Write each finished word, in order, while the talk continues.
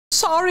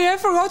sorry, I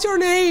forgot your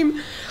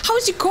name. How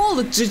is it called?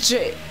 Does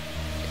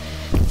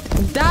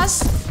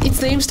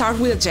its name start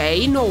with a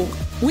J? No.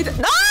 With a...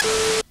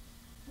 Ah!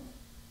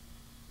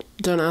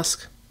 Don't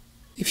ask.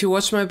 If you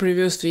watch my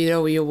previous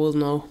video, you will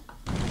know.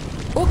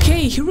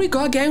 Okay, here we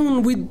go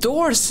again with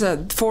doors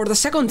for the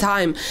second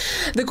time.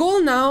 The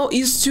goal now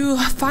is to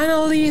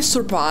finally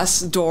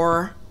surpass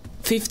door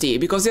 50,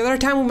 because the other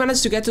time we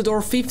managed to get to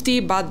door 50,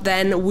 but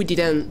then we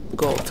didn't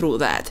go through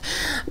that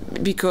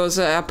because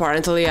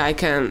apparently I'm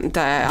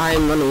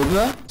a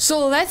noob.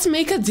 So let's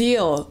make a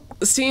deal.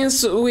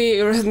 Since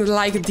we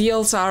like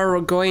deals are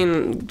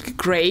going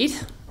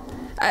great.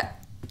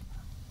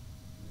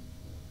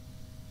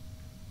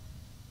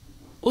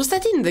 Was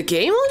that in the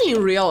game or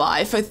in real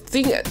life? I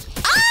think.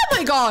 Oh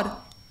my god!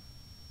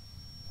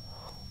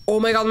 Oh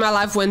my god, my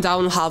life went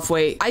down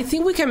halfway. I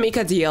think we can make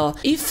a deal.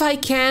 If I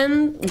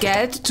can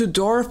get to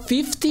door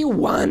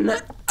 51...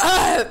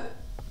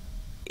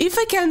 if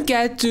I can't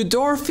get to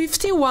door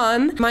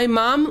 51, my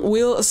mom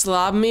will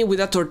slap me with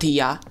a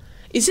tortilla.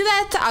 Is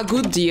that a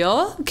good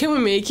deal? Can we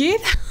make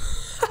it?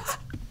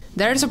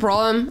 There's a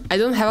problem. I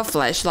don't have a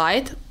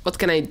flashlight. What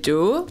can I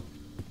do?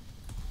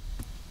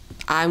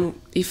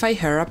 If I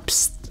hear a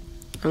psst,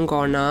 I'm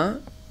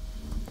gonna...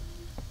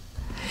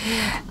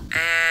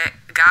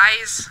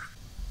 guys...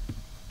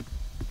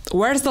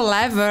 Where's the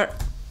lever?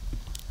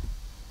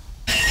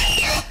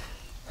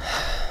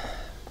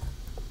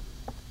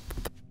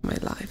 My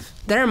life.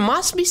 There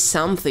must be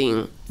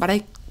something,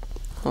 but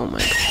oh my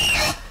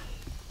god.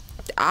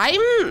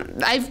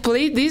 I've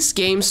played this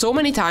game so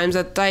many times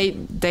that they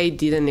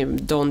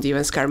don't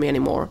even scare me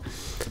anymore.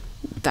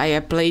 I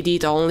have played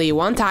it only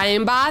one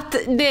time, but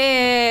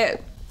I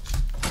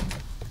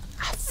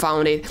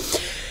found it.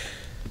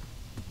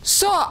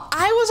 So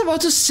I was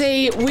about to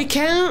say we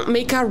can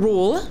make a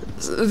rule.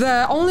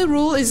 The only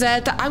rule is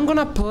that I'm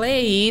gonna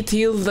play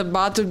till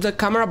the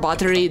camera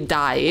battery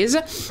dies,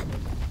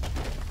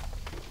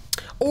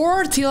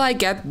 or till I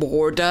get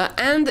bored.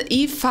 And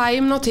if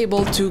I'm not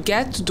able to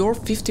get to door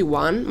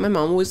 51, my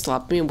mom will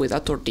slap me with a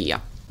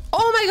tortilla.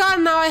 Oh my god!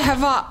 Now I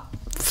have a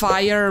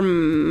fire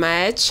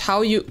match.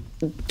 How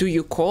do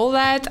you call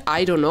that?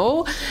 I don't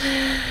know.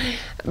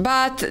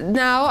 But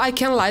now I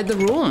can light the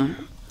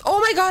room. Oh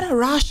my god,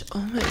 rush! Oh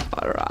my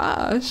god,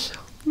 rush!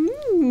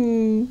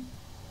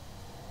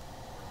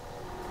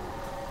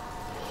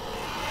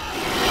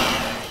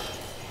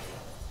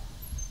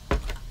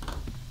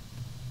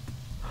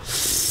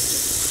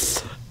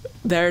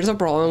 There's a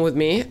problem with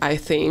me, I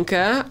think.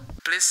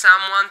 Please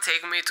someone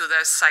take me to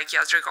the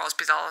psychiatric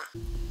hospital.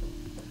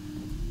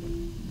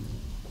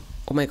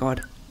 Oh my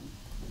god.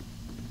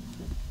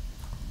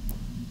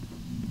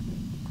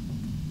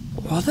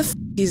 What the f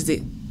is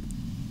this?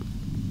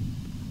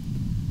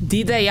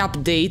 Did they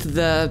update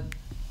the...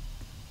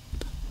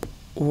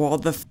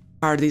 What the f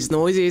are these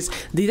noises?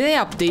 Did they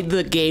update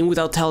the game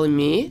without telling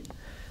me?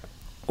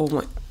 Oh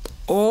my...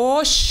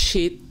 Oh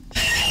shit.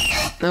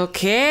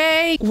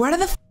 Okay. Where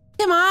the f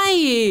am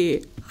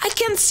I? I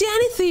can't see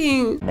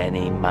anything.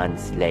 Many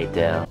months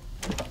later.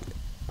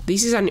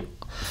 This is a new...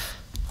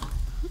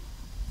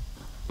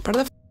 Where the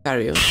f are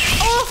you?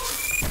 Oh!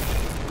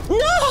 No!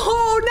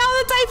 Now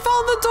that I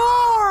found the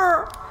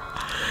door!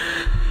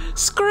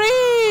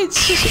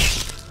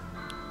 Screech!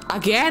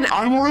 Again,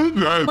 I'm already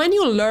dead. When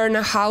you learn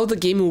how the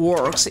game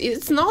works,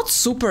 it's not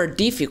super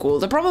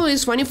difficult. The problem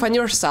is when you find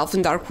yourself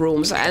in dark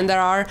rooms and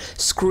there are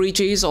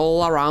screeches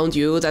all around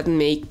you that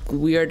make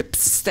weird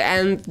psst,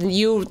 and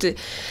you...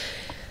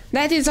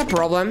 That is a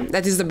problem.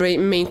 That is the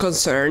main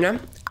concern.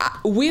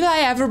 Will I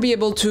ever be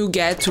able to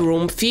get to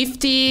room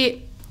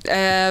 50?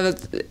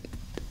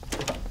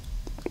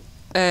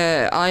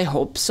 I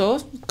hope so,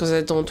 because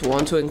I don't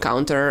want to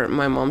encounter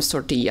my mom's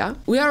tortilla.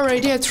 We are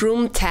already at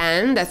room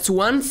 10, that's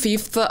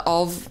 1/5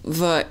 of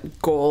the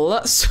goal.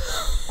 So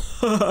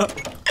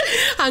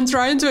I'm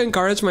trying to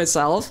encourage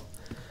myself.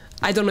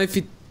 I don't know if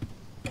it...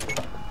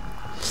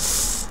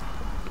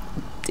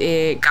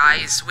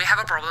 guys, we have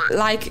a problem.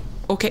 Like,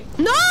 okay...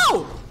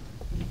 No!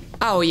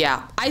 Oh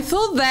yeah, I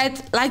thought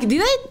that... Like,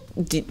 did I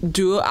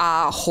do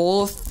a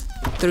whole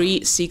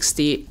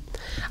 360...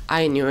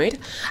 I knew it.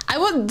 I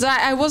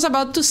was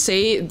about to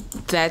say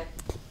that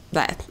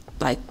like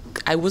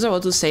I was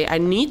about to say I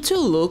need to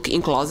look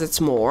in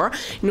closets more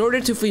in order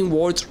to find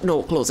words.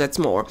 No, closets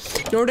more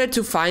in order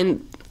to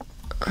find.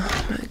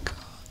 Oh my god.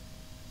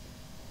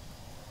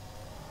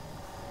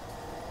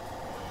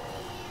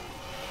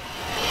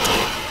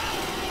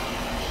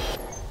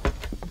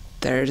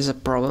 There is a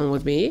problem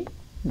with me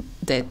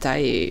that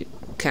I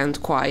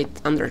can't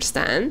quite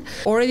understand.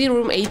 Already in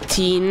room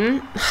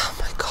 18. Oh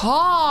my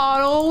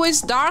god,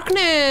 always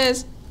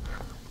darkness.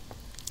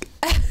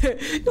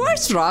 You are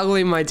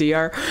struggling, my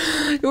dear.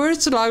 You are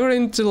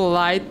struggling to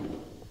light.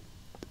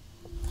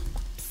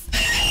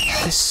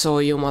 I saw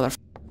you, motherfucker.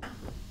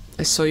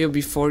 I saw you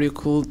before you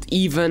could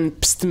even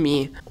pst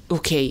me.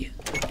 Okay.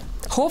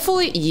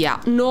 Hopefully, yeah.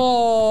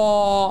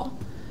 No.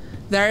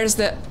 There's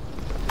the...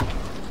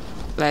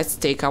 Let's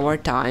take our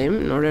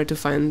time in order to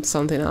find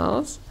something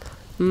else.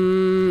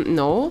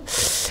 No.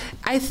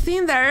 I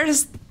think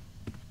there's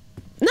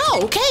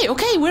No,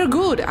 okay, we're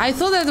good. I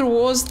thought that there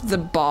was the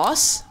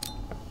boss.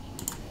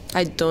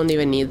 I don't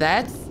even need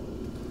that.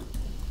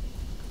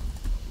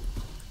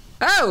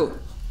 Oh!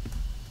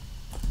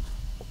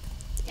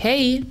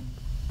 Hey!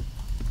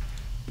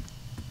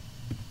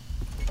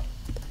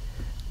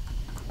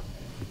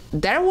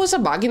 There was a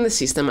bug in the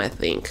system, I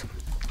think.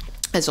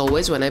 As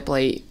always when I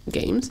play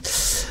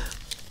games.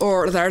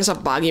 Or there's a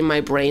bug in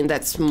my brain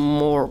that's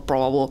more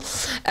probable.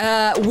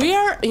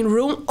 We're in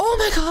room... Oh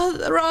my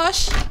god,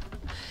 Rush!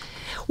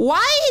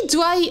 Why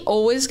do I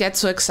always get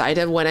so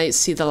excited when I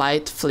see the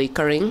light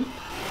flickering?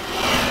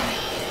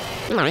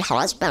 My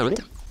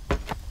husband.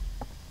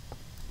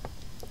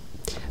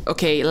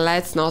 Okay,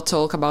 let's not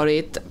talk about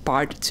it.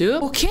 Part 2.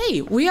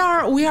 Okay, we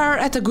are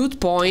at a good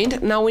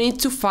point. Now we need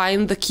to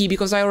find the key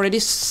because I already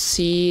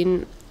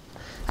seen...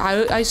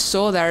 I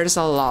saw there's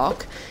a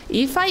lock.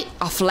 If I...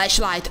 A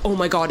flashlight! Oh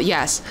my god,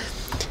 yes.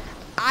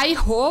 I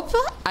hope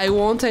I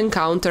won't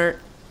encounter...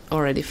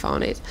 Already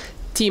found it.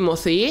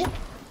 Timothy.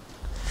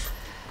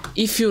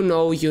 If you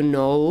know, you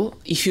know.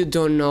 If you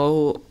don't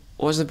know,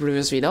 was the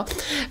previous video.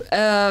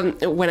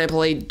 When I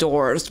played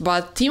Doors.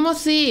 But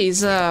Timothy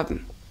is a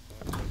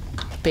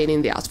pain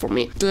in the ass for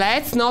me.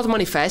 Let's not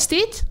manifest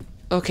it.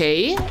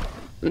 Okay.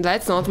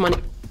 Let's not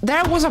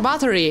There was a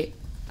battery.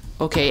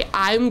 Okay,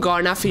 I'm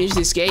gonna finish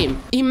this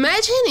game.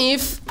 Imagine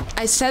if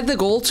I set the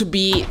goal to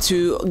be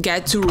to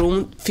get to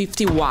room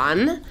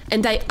 51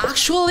 and I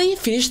actually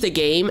finish the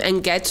game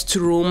and get to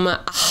room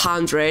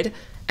 100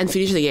 and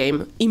finish the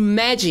game.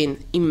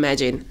 Imagine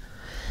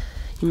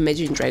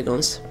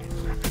dragons.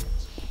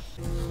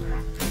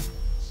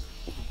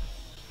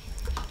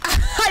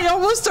 I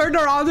almost turned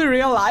around in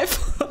real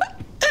life.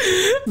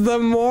 The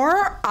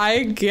more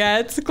I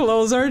get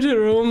closer to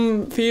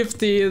room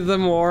 50, the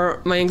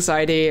more my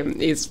anxiety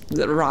is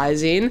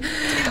rising.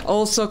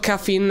 Also,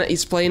 caffeine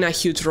is playing a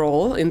huge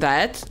role in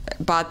that.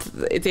 But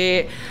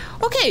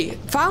okay,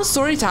 fun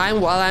story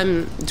time while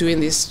I'm doing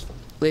this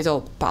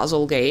little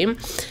puzzle game.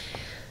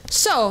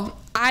 So,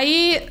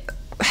 I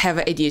have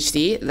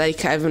ADHD,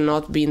 like I've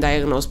not been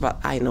diagnosed,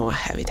 but I know I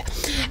have it.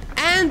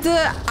 And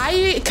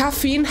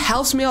caffeine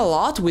helps me a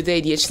lot with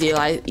ADHD.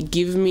 Like it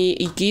gives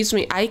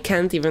me I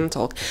can't even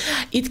talk.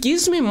 It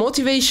gives me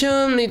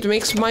motivation. It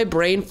makes my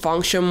brain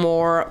function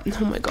more.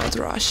 Oh my god,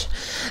 Rush.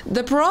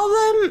 The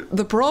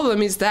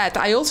problem is that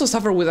I also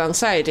suffer with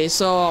anxiety.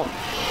 So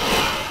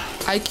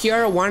I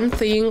cure one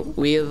thing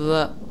with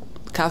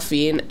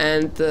caffeine,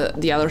 and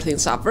the other thing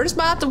suffers.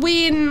 But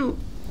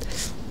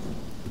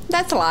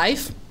that's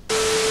life.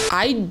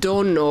 I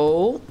don't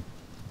know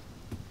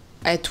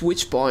at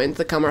which point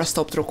the camera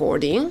stopped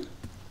recording,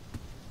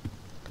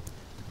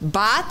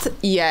 but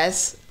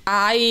yes,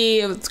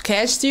 I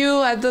catched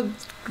you at the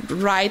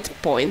right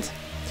point.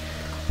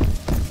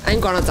 I'm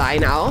gonna die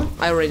now,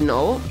 I already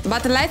know,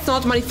 but let's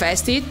not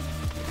manifest it.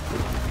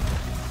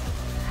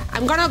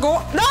 I'm gonna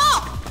go,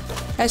 no!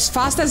 As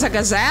fast as a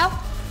gazelle.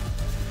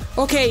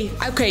 Okay,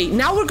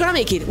 now we're gonna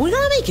make it. We're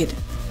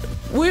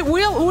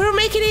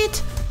making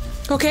it.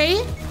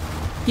 Okay?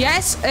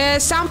 Yes,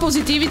 some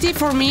positivity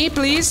for me,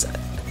 please.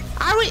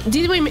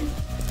 Did we...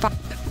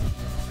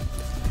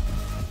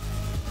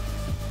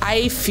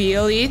 I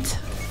feel it.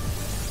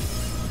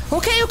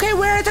 Okay,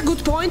 we're at a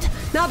good point.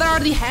 Now there are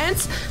the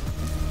hands.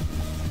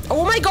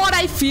 Oh my god,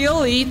 I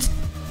feel it.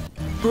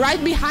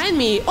 Right behind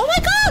me. Oh my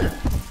god!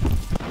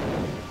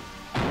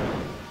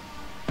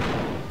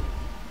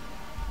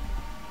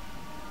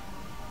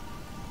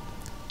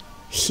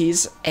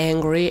 He's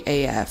angry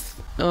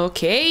AF.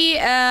 Okay,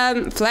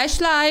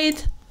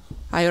 flashlight.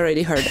 I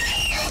already heard.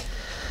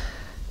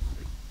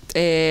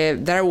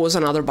 There was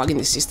another bug in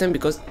the system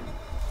because...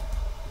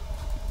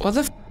 What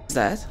the f is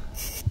that?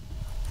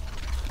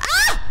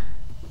 Ah!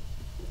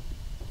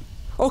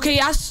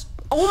 Okay,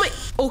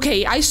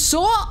 okay, I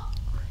saw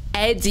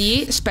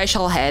Eddie,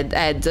 Special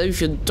Ed,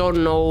 if you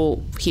don't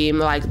know him,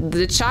 like,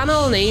 the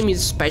channel name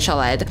is Special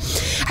Ed.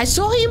 I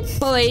saw him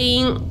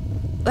playing,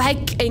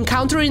 like,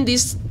 encountering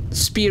this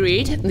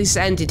spirit, this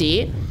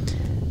entity.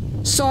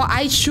 So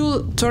I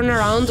should turn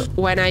around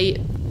when I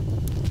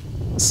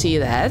see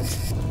that.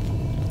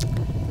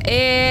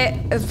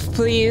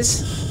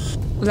 Please,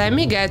 let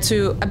me get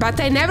to... But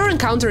I never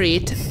encountered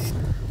it.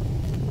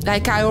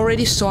 Like, I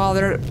already saw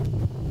other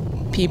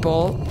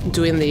people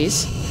doing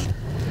this.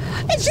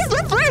 It's just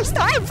the first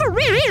time for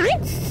me.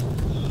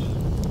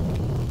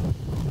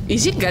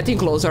 Is it getting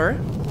closer?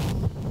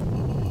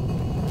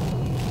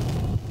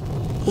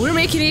 We're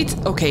making it.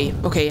 Okay,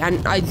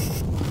 and I...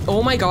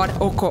 Oh my god.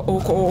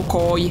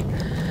 Okay.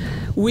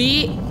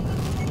 We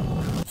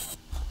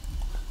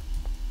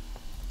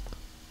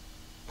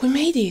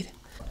made it.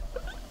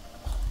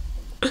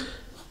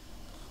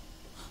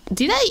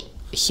 Did I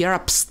hear a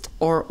psst,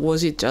 or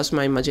was it just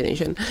my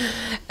imagination?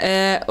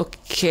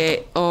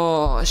 Okay.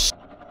 Oh,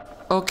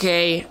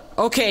 okay.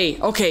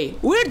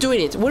 We're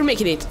doing it. We're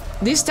making it.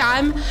 This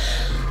time,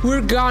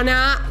 we're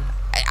gonna...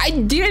 I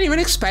didn't even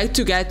expect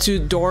to get to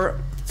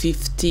door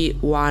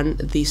 51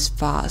 this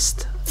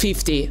fast.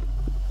 50.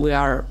 We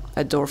are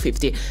at door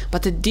 50.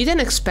 But I didn't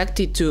expect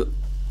it to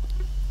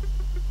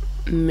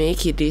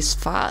make it this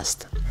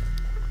fast.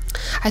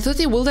 I thought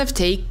it would have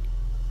taken...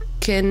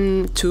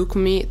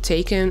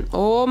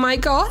 Oh my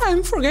god,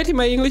 I'm forgetting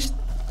my English.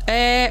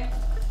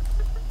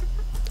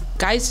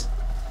 Guys.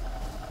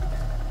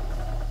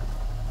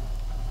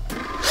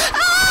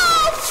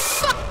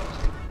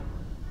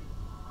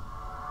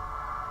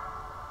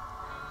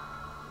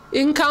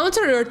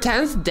 Encounter your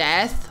 10th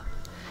death.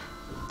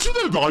 Did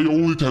I die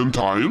only 10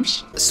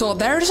 times? So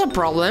there's a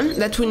problem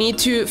that we need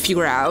to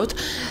figure out.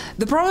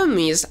 The problem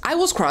is I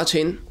was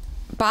crouching,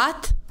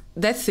 but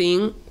that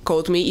thing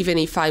caught me even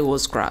if I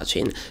was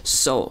crouching.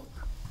 So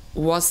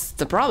what's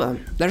the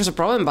problem? There's a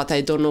problem, but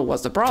I don't know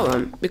what's the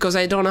problem because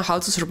I don't know how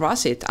to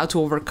surpass it, how to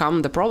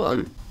overcome the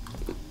problem.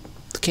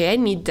 Okay, I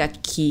need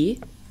that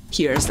key.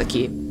 Here's the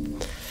key.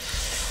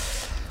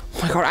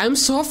 Oh my god, I'm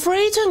so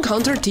afraid to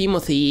encounter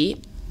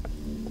Timothy.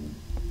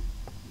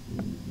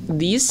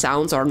 These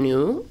sounds are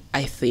new,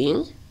 I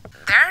think.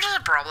 There's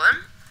a problem.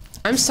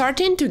 I'm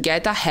starting to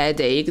get a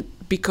headache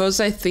because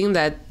I think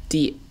that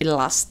the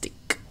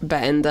elastic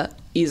band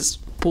is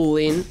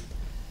pulling.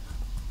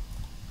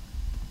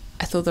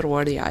 I thought there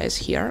were the eyes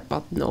here,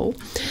 but no.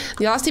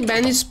 The elastic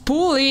band is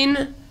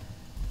pulling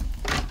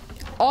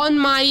on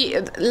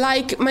my...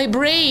 Like, my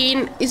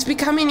brain is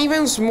becoming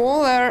even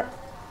smaller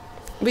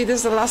with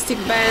this elastic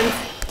band.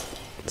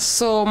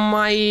 So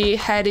my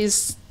head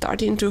is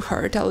starting to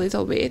hurt a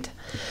little bit.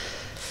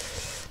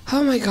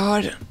 Oh my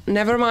god.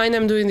 Never mind,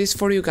 I'm doing this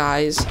for you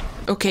guys.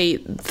 Okay,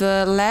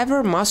 the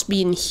lever must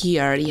be in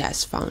here.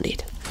 Yes, found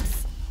it.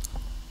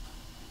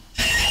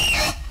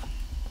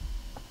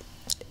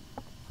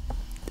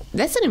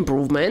 That's an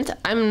improvement.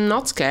 I'm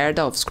not scared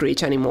of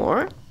Screech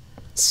anymore.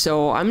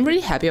 So I'm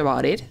really happy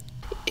about it.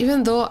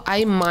 Even though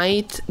I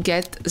might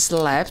get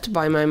slapped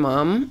by my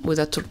mom with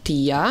a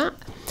tortilla.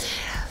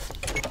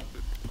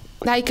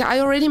 Like,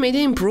 I already made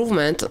an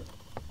improvement.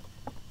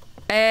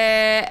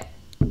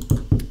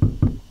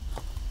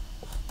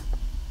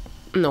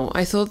 No,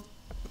 I thought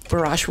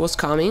Rush was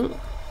coming.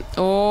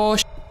 Oh,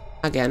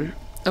 again.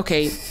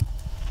 Okay.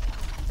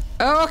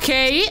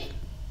 Okay.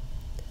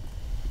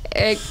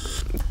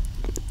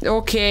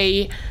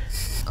 Okay.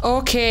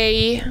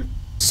 Okay.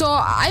 So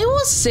I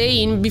was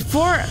saying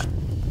before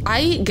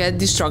I get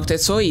distracted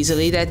so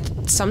easily that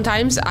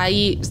sometimes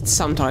every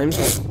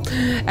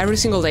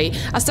single day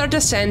I start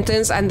a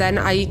sentence and then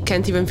I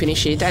can't even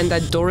finish it and I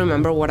don't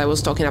remember what I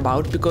was talking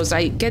about because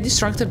I get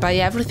distracted by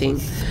everything.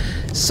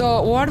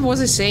 So what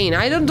was I saying?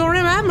 I don't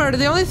remember.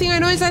 The only thing I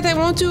know is that I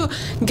want to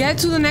get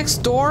to the next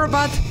door,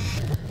 but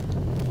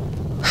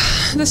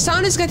the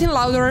sound is getting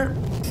louder.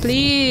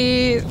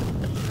 Please.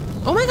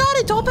 Oh my god,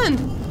 it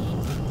opened.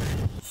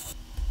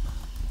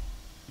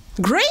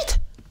 Great.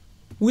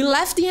 We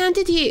left the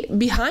entity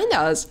behind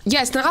us.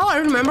 Yes, now I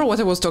remember what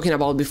I was talking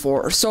about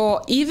before.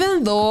 So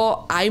even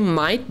though I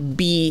might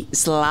be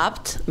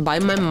slapped by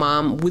my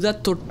mom with a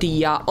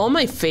tortilla on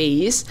my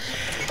face,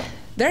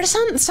 there's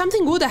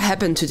something good that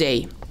happened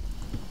today.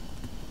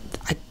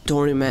 I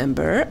don't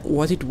remember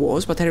what it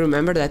was, but I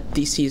remember that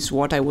this is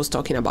what I was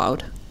talking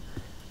about.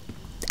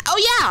 Oh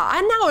yeah,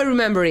 and now I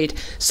remember it.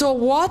 So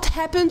what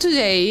happened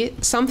today,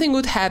 something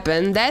good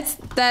happened, that's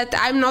that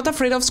I'm not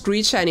afraid of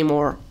Screech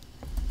anymore.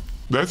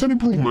 That's an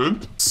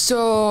improvement.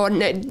 So,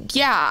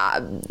 yeah,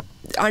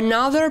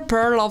 another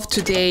pearl of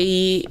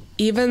today,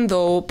 even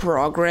though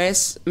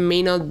progress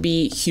may not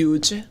be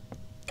huge,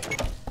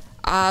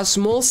 a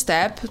small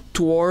step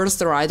towards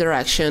the right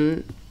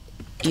direction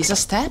is a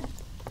step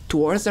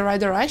towards the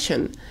right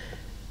direction.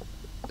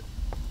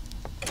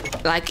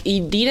 Like,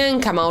 it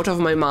didn't come out of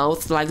my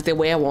mouth like the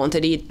way I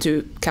wanted it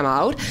to come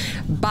out,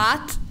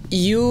 but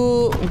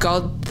you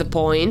got the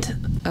point.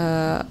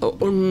 Oh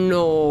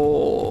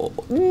no,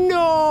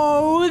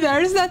 no,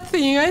 there's that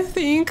thing, I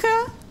think.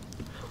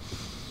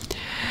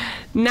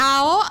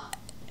 Now,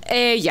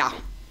 yeah,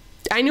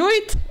 I knew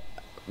it.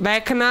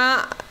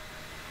 Vecna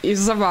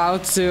is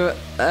about to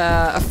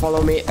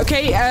follow me.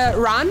 Okay,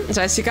 run,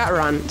 Jessica,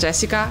 run.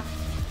 Jessica,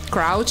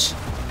 crouch.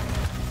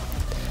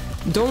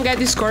 Don't get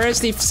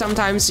discouraged if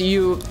sometimes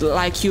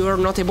you're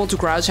not able to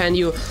crouch and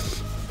you...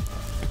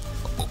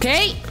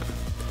 Okay,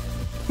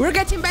 we're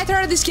getting better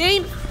at this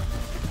game.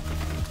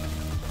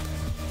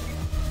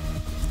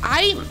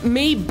 I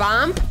may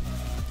bump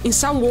in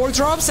some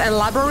wardrobes and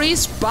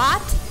libraries,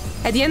 but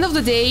at the end of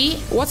the day,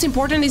 what's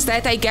important is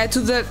that I get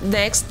to the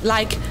next,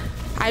 like,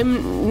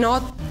 I'm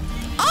not...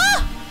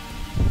 Ah!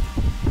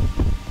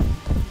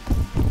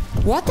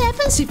 What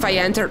happens if I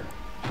enter...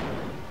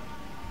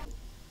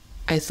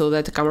 I thought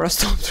that the camera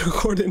stopped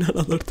recording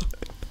another time.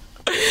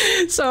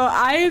 So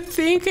I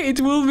think it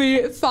will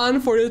be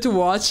fun for you to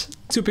watch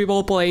two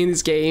people playing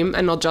this game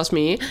and not just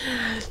me.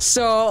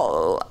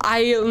 So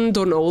I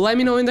don't know, let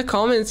me know in the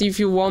comments if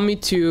you want me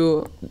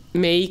to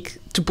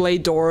play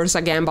Doors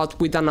again but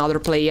with another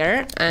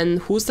player, and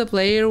who's the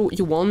player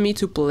you want me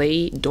to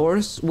play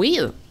Doors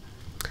with.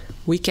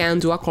 We can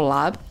do a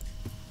collab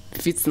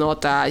if it's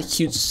not a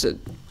huge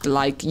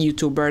like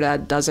YouTuber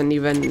that doesn't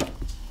even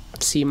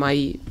see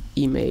my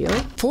email.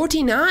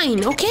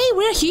 49, okay,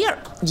 we're here.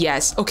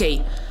 Yes,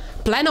 okay,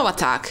 plan of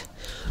attack.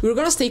 we're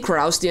gonna stay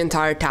crouched the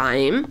entire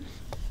time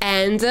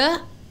and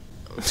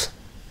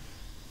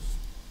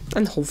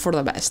hope for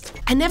the best.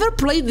 I never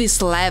played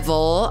this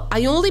level.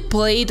 I only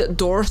played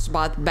Doors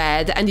But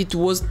Bad, and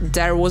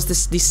there was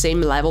this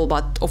same level,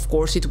 but of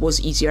course it was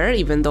easier,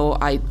 even though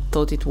I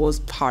thought it was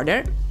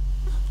harder.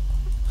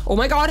 Oh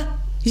my god!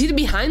 Is it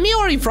behind me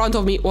or in front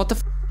of me? What the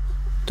f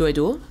do I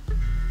do?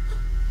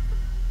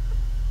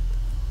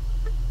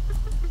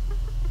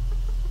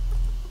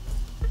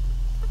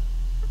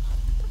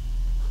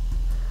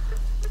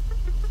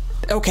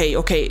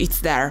 Okay, it's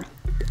there.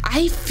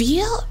 I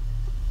feel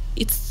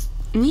it's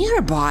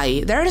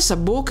nearby. There is a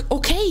book.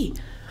 Okay.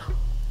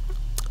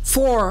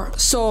 4.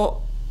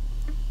 So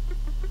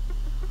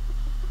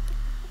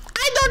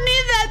I don't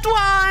need that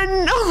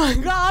one. Oh my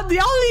god,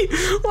 the only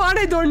one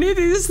I don't need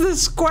is the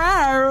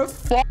square.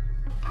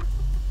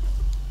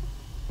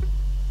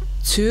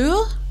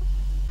 2.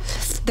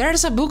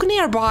 There's a book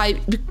nearby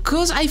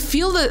because I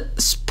feel the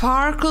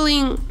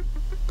sparkling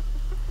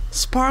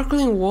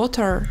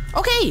water.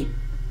 Okay.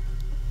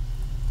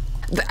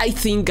 I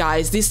think,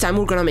 guys, this time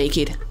we're gonna make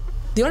it.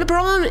 The only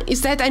problem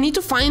is that I need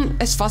to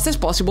find as fast as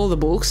possible the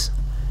books.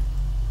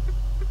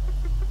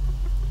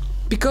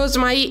 Because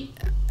my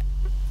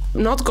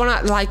not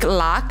gonna like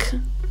luck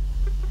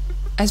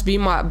has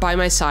been by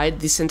my side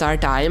this entire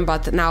time,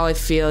 but now I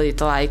feel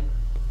it like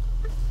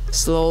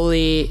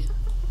slowly.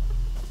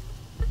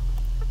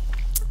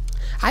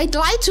 I'd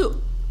like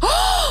to.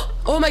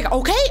 Oh my god,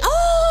 okay.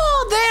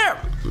 Oh, there.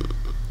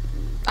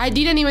 I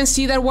didn't even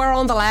see that we're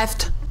on the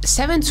left.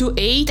 7 to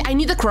 8. I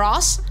need a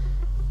cross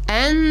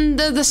and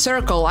the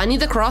circle. I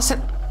need a cross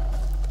and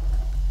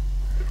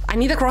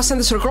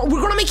the circle. We're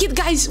gonna make it,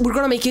 guys. We're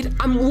gonna make it.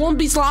 I won't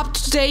be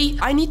slapped today.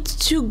 I need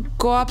to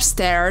go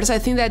upstairs. I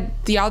think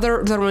that the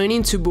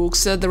remaining 2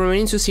 books, the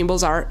remaining 2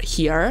 symbols are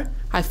here.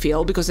 I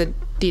feel, because I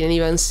didn't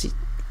even see.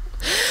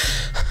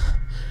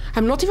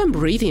 I'm not even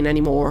breathing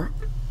anymore.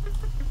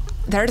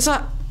 There's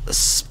a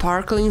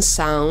sparkling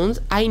sound.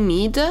 I don't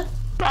need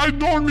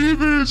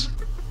this.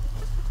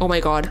 Oh my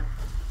god.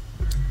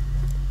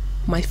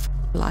 My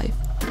life.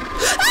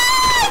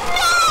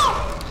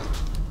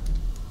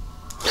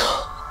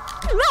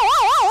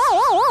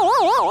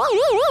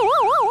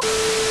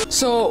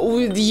 So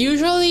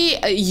usually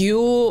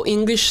you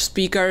English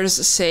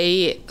speakers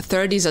say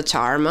 3rd is a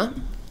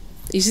charm.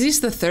 Is this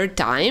the 3rd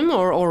time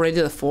or already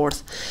the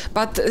 4th?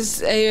 But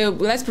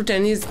let's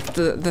pretend it's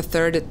the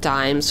 3rd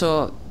time.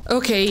 So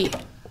okay.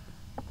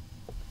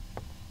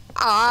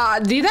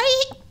 Did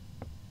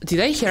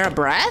I hear a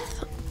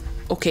breath?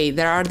 Okay,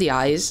 there are the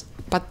eyes.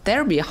 But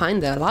they're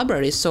behind the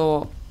library,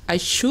 so I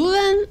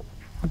shouldn't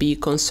be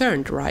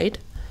concerned, right?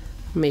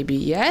 Maybe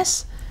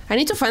yes. I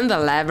need to find the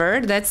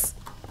lever. That's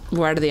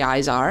where the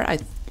eyes are.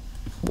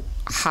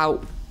 How?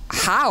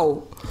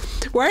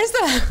 Where's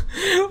the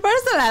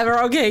lever?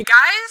 Okay,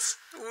 guys,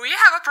 we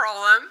have a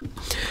problem.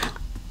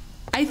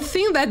 I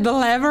think that the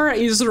lever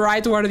is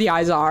right where the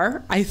eyes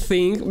are. I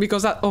think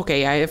because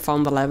okay, I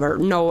found the lever.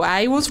 No,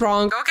 I was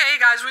wrong. Okay,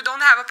 guys, we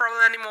don't have a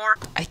problem anymore.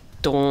 I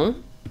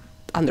don't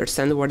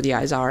understand where the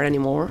eyes are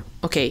anymore.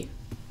 Okay.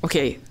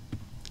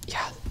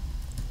 Yeah.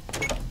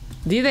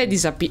 Did they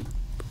disappear?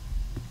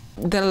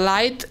 The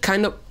light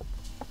kind of.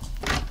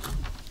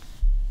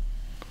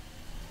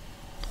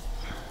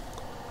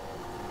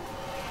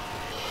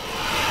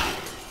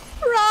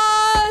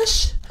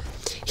 Rush!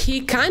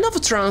 He kind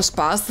of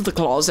transpassed the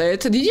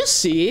closet. Did you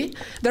see?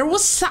 There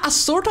was a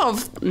sort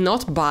of,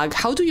 not bug,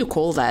 how do you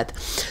call that?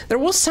 There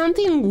was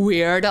something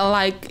weird,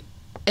 like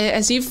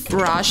as if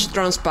Rush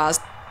transpassed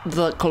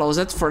the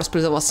closet for a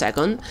split of a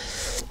second.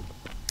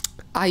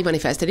 I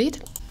manifested it.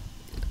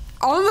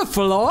 On the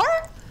floor?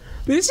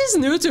 This is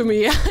new to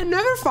me.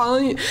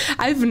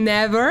 I've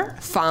never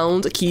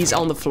found keys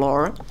on the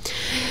floor.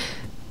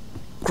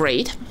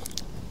 Great.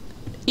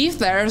 If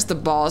there's the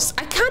boss,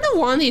 I kind of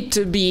want it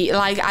to be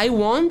like, I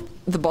want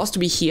the boss to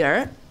be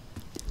here.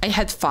 I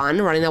had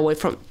fun running away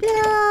from.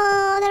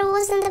 No, there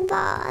wasn't the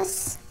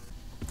boss.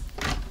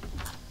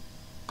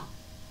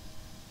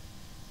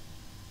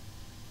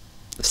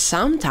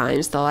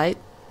 Sometimes the light.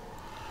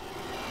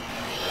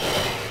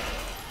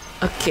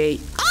 Okay.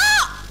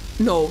 Ah!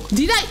 No.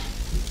 Did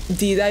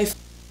I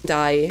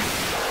die?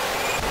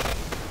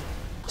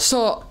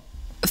 So,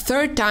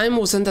 3rd time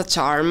wasn't a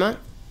charm,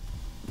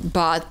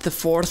 but the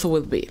 4th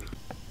will be.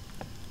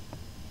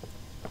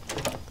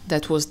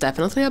 That was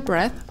definitely a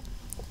breath.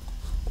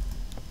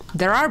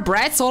 There are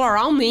breaths all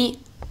around me.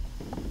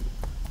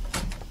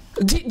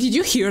 Did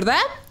you hear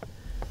that?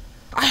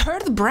 I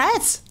heard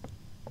breaths.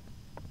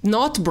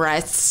 Not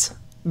breaths,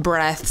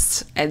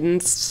 breaths,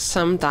 and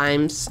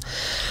sometimes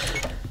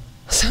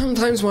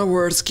my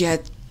words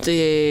get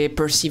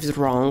perceived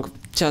wrong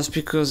just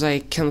because I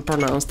can't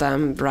pronounce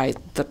them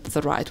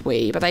the right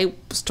way. But I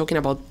was talking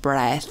about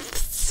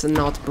breaths,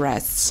 not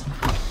breaths.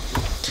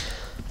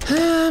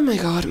 Oh my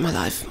god, my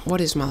life.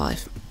 What is my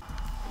life?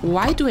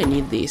 Why do I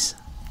need this?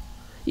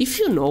 If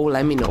you know,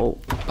 let me know.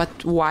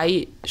 But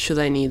why should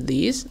I need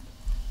these?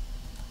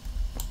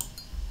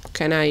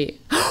 Can I?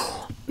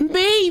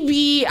 Maybe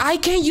maybe I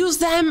can use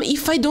them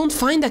if I don't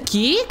find the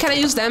key? Can I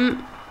use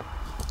them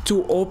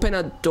to open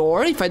a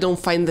door if I don't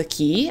find the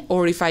key?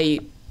 Or if I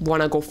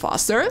wanna go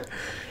faster?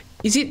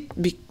 Is it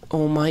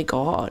oh my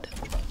god.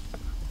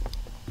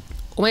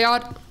 Oh my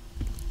god.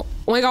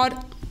 Oh my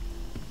god.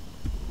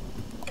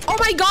 Oh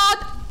my god!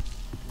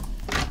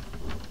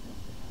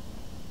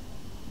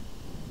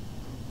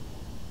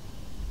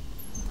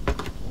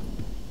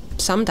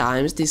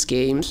 Sometimes this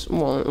game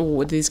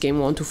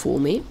want to fool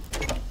me.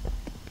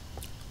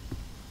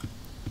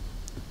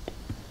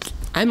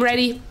 I'm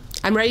ready.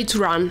 I'm ready to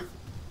run.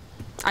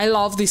 I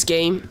love this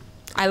game.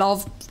 I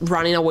love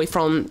running away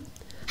from...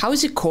 How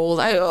is it called?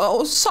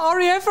 Oh,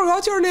 sorry, I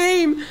forgot your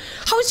name.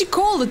 How is it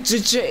called?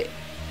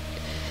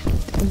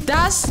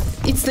 Does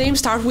its name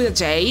start with a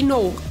J?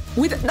 No.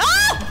 With... No!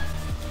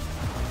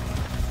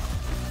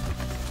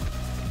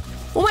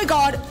 Oh my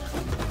god.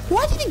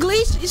 Why did it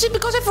glitch? Is it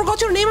because I forgot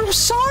your name? I'm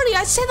sorry.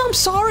 I said I'm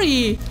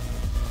sorry.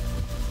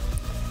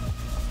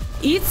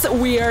 It's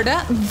weird.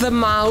 The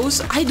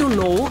mouse, I don't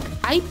know.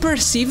 I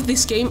perceive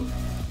this game.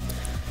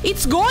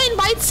 It's going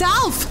by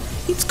itself.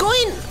 It's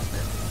going...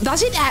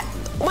 Does it...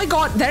 Oh my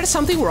god, there's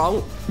something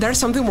wrong. There's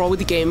something wrong with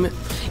the game.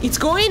 It's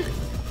going...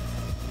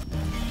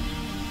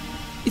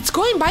 It's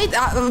going by...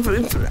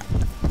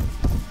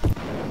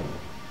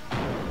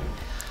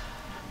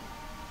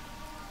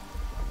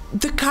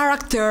 The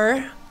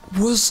character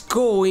was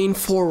going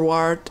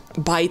forward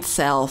by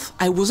itself.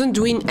 I wasn't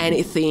doing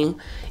anything.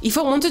 If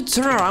I wanted to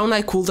turn around,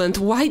 I couldn't.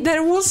 Why?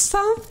 There was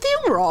something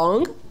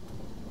wrong.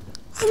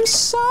 I'm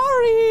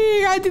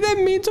sorry. I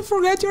didn't mean to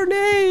forget your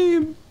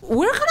name.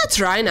 We're gonna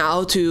try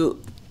now to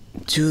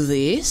do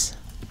this.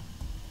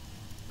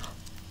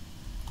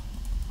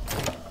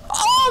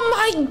 Oh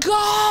my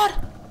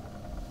god!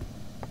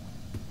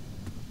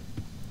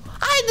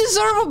 I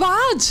deserve a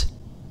badge.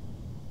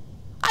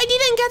 I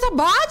didn't get a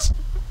badge?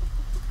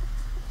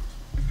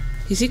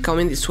 Is he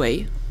coming this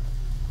way?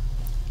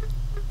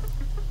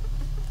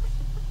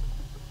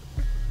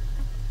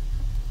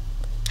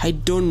 I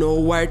don't know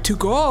where to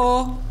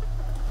go.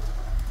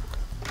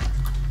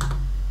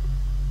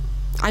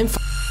 I'm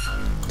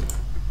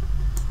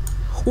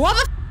What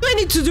the do I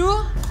need to do?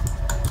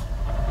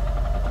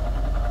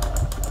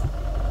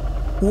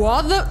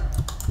 What the...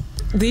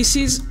 This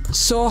is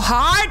so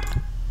hard.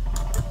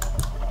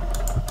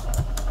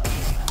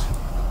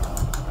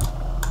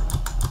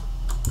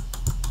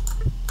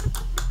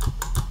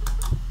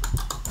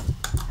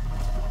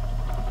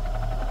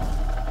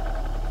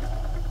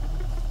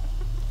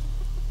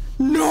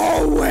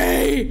 No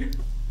way!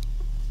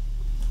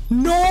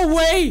 No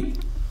way!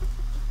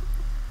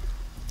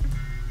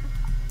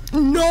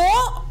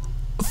 No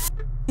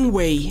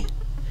way!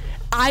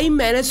 I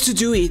managed to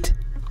do it.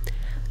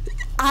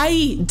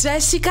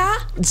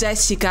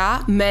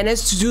 Jessica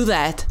managed to do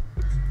that.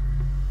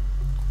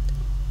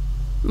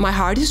 My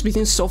heart is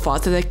beating so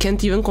fast that I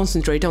can't even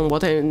concentrate on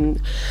what I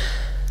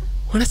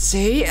wanna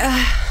say.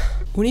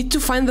 We need to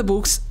find the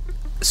books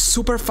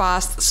super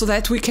fast so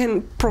that we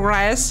can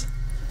progress.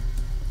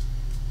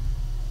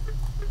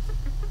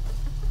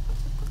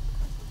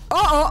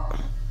 Uh-oh!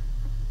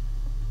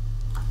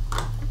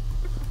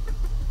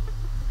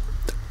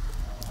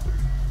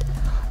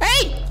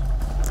 Hey!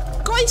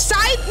 Go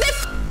inside the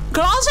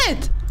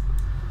closet!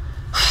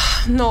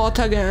 Not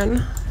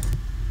again.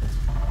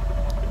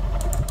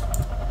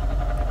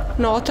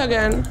 Not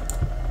again.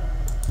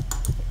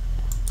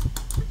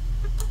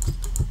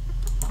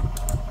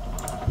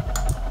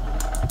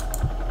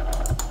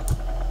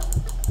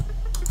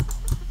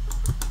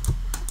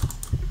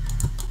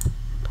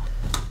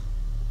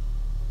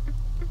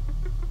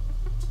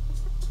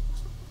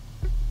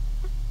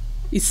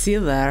 It's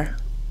still there.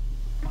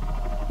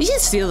 Is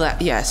it still there?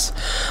 Yes.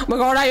 Oh my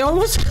god, I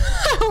almost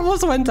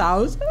went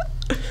out.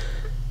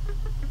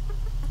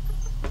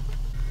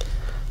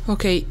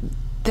 Okay,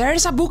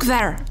 there's a book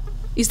there.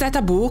 Is that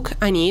a book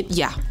I need?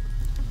 Yeah.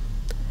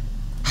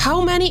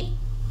 How many?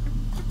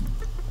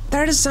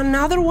 There's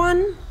another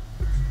one?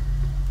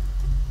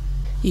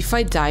 If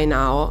I die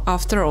now,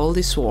 after all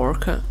this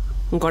work,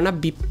 I'm gonna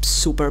be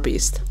super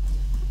pissed.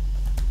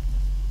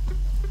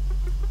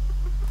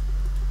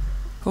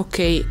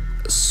 Okay.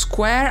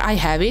 Square, I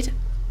have it.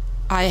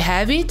 I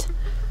have it.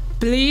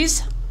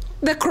 Please.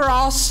 The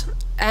cross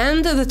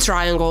and the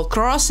triangle.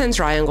 Cross and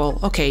triangle.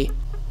 Okay.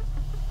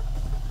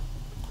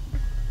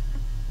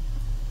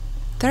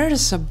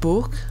 There's a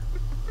book.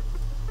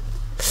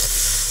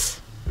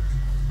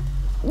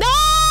 No!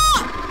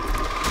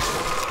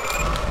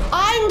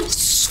 I'm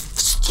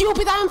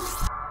stupid. I'm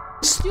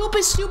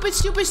stupid.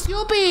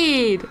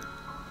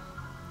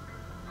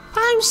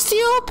 I'm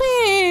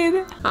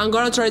stupid! I'm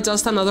gonna try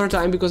just another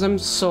time because I'm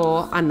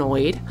so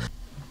annoyed.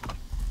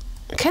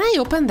 Can I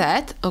open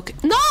that? Okay.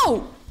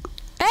 No!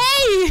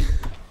 Hey!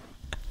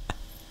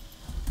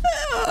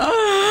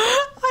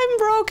 I'm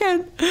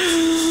broken.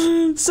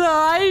 So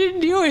I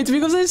knew it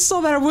because I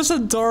saw there was a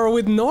door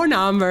with no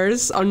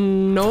numbers or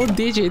no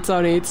digits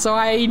on it. So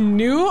I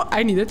knew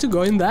I needed to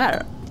go in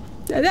there.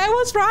 And I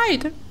was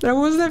right. That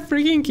was the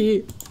freaking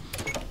key.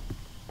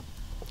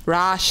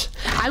 Rush.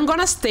 I'm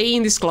gonna stay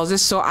in this closet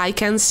so I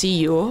can see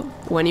you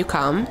when you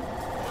come.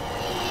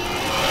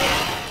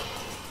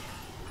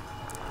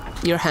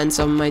 You're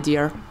handsome, my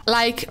dear.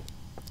 Like,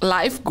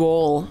 life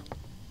goal.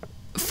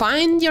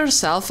 Find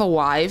yourself a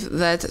wife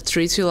that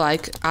treats you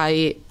like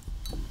I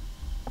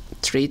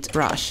treat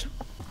Rush.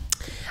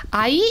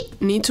 I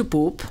need to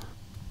poop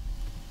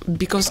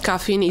because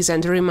caffeine is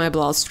entering my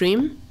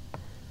bloodstream.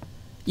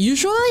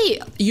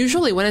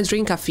 Usually when I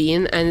drink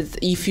caffeine, and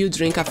if you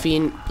drink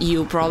caffeine,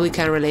 you probably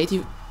can relate.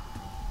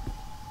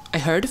 I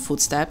heard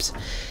footsteps.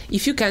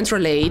 If you can't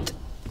relate,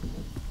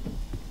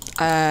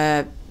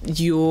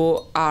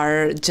 you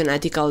are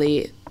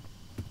genetically,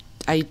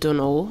 I don't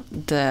know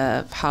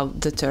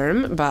the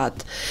term,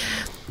 but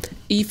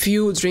if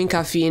you drink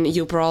caffeine,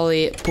 you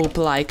probably poop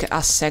like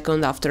a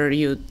second after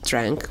you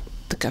drank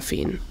the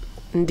caffeine.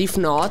 And if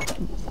not,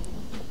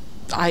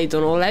 I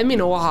don't know, let me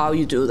know how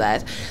you do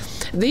that.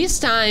 This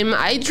time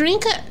I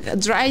drank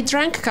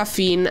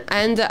caffeine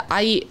and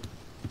I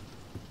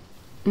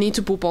need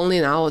to poop only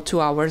now, 2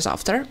 hours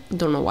after.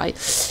 Don't know why.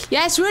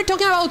 Yes, we're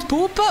talking about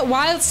poop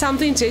while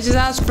something changes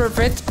us.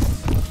 Perfect.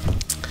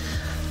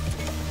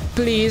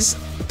 Please,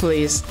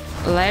 please,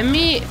 let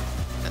me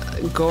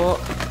go.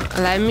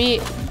 Let me,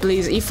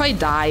 please, if I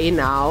die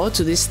now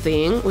to this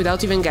thing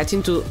without even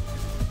getting to...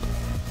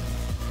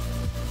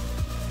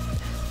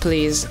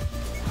 Please.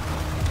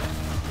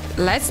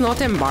 Let's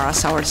not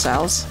embarrass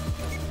ourselves.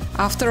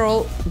 After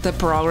all the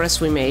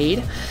progress we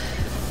made.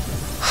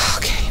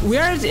 Okay, we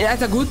are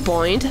at a good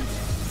point.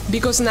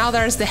 Because now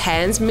there's the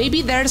hands.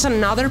 Maybe there's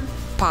another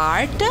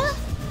part?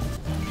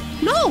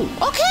 No!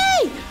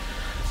 Okay!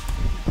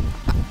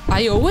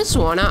 I always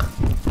wanna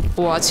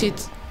watch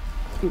it.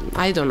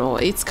 I don't know,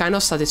 it's kind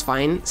of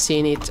satisfying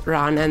seeing it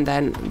run and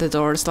then the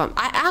door slam.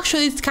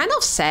 Actually, it's kind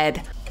of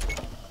sad.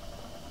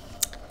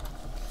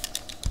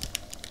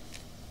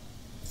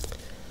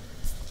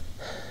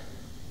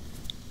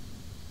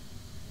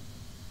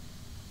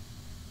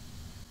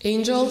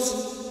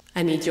 Angels,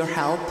 I need your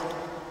help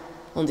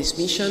on this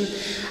mission.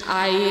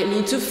 I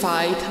need to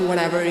fight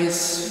whatever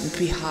is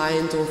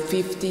behind or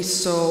 50,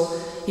 so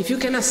if you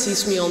can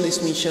assist me on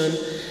this mission,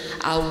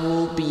 I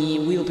will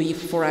be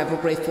forever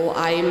grateful.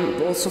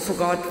 I'm also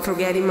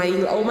forgetting my,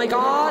 oh my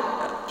god,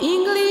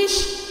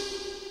 English.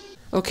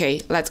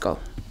 Okay, let's go.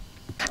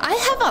 I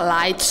have a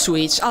light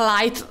switch,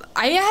 I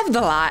have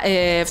the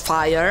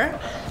fire.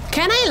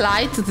 Can I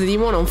light the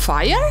demon on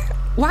fire?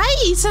 Why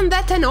isn't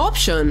that an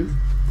option?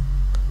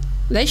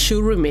 They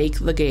should remake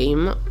the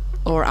game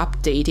or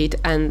update it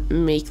and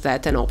make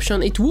that an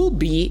option. It will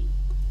be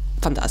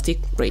fantastic,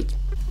 great.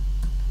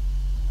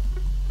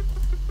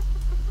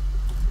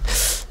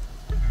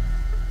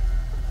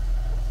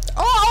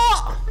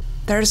 Oh!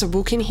 There's a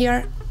book in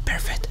here.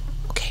 Perfect.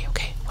 Okay,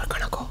 we're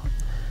gonna go.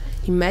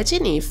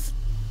 Imagine if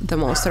the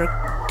monster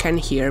can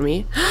hear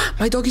me.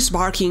 My dog is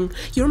barking.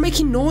 You're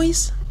making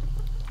noise.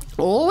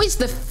 Always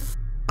the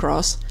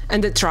cross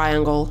and the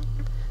triangle.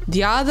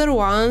 The other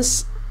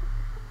ones,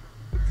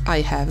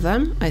 I have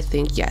them, I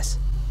think, yes.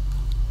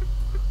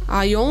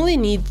 I only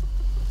need...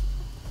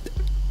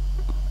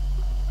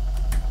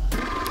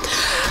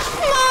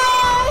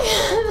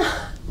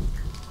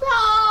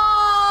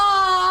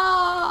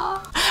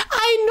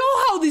 I know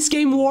how this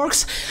game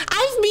works.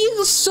 I've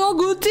been so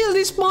good till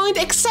this point,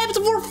 except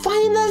for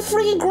finding that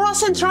freaking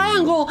cross and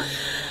triangle.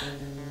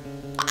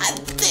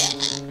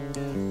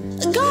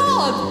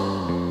 God!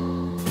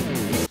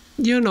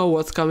 You know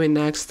what's coming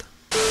next.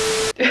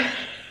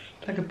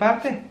 Da che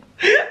parte?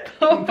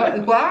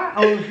 Qua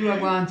o sulla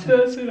guancia?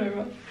 No, sulla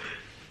guancia.